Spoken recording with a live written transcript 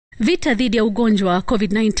Vita dhidi ya ugonjwa wa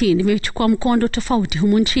COVID-19 vimechukua mkondo tofauti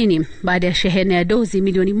humu nchini baada ya shehena ya dozi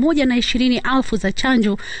milioni 1 na 20 elfu za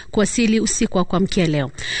chanjo kuwasili usiku wa kuamkia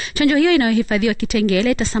leo. Chanjo hiyo inayohifadhiwa kitengela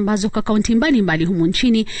itasambazwa kwa kaunti mbalimbali humu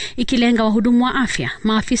nchini, ikilenga wahudumu wa afya,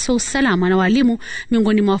 maafisa wa usalama na walimu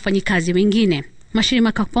miongoni mwa wafanyikazi wengine.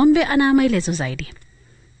 Mashirima Kapombe ana maelezo zaidi.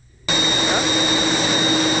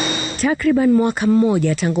 Takriban mwaka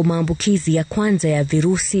mmoja tangu maambukizi ya kwanza ya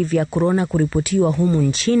virusi vya korona kuripotiwa humu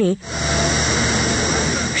nchini,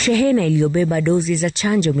 shehena iliyobeba dozi za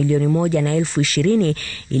chanjo milioni 1 na elfu 20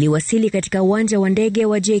 iliwasili katika uwanja wa ndege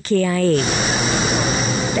wa JKIA.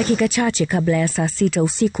 Dakika chache kabla ya saa 6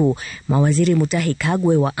 usiku, mawaziri Mutahi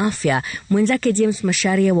Kagwe wa afya, mwenzake James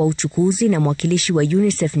Masharia wa uchukuzi na mwakilishi wa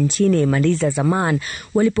UNICEF nchini Mandiza Zaman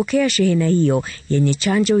walipokea shehena hiyo yenye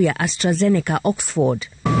chanjo ya AstraZeneca Oxford.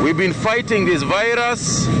 We've been fighting this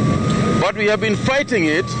virus, but we have been fighting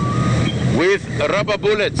it with rubber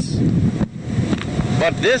bullets.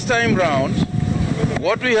 But this time round,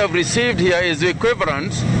 what we have received here is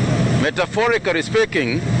equivalent, metaphorically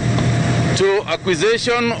speaking, to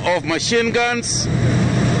acquisition of machine guns,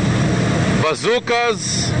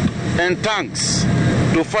 bazookas, and tanks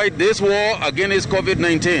to fight this war against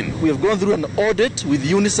COVID-19. We have gone through an audit with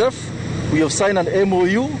UNICEF. We have signed an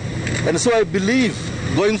MOU. And so I believe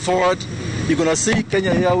going forward, you're going to see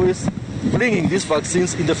Kenya Airways bringing these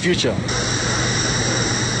vaccines in the future.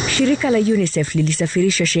 Shirika la UNICEF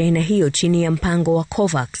lilisafirisha shehena hiyo chini ya mpango wa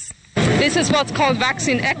COVAX. This is what's called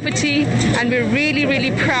vaccine equity, and we're really,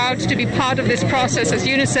 really proud to be part of this process as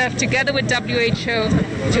UNICEF, together with WHO,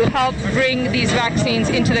 to help bring these vaccines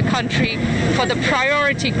into the country for the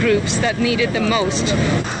priority groups that need it the most.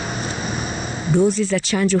 Dozi za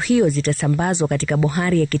chanjo hiyo zitasambazwa katika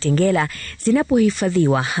bohari ya Kitengela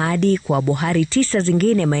zinapohifadhiwa hadi kwa bohari 9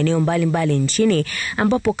 zingine maeneo mbalimbali nchini,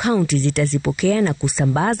 ambapo kaunti zitazipokea na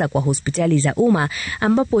kusambaza kwa hospitali za umma,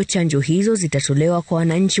 ambapo chanjo hizo zitatolewa kwa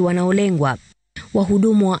wananchi wanaolengwa.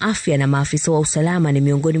 Wahudumu wa afya na maafisa wa usalama ni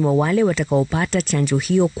miongoni mwa wale watakaopata chanjo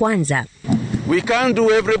hiyo kwanza. We can't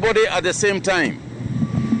do everybody at the same time.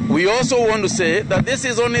 We also want to say that this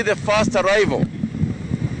is only the first arrival.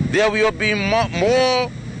 There will be more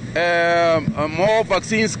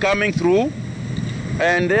vaccines coming through,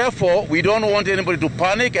 and therefore we don't want anybody to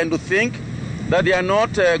panic and to think that they are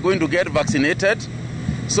not going to get vaccinated.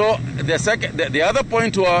 So the other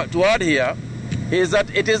point to add here is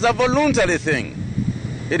that it is a voluntary thing.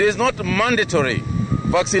 It is not mandatory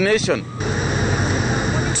vaccination.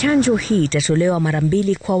 Chanjo hii itatolewa mara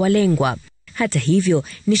 2 kwa walengwa. Hata hivyo,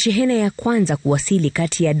 ni shehena ya kwanza kuwasili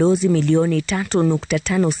kati ya dozi milioni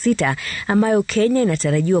 3.56 ambayo Kenya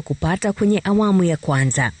inatarajiwa kupata kwenye awamu ya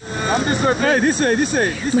kwanza.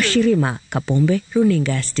 Mashirima Kapombe,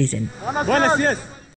 Runinga Citizen.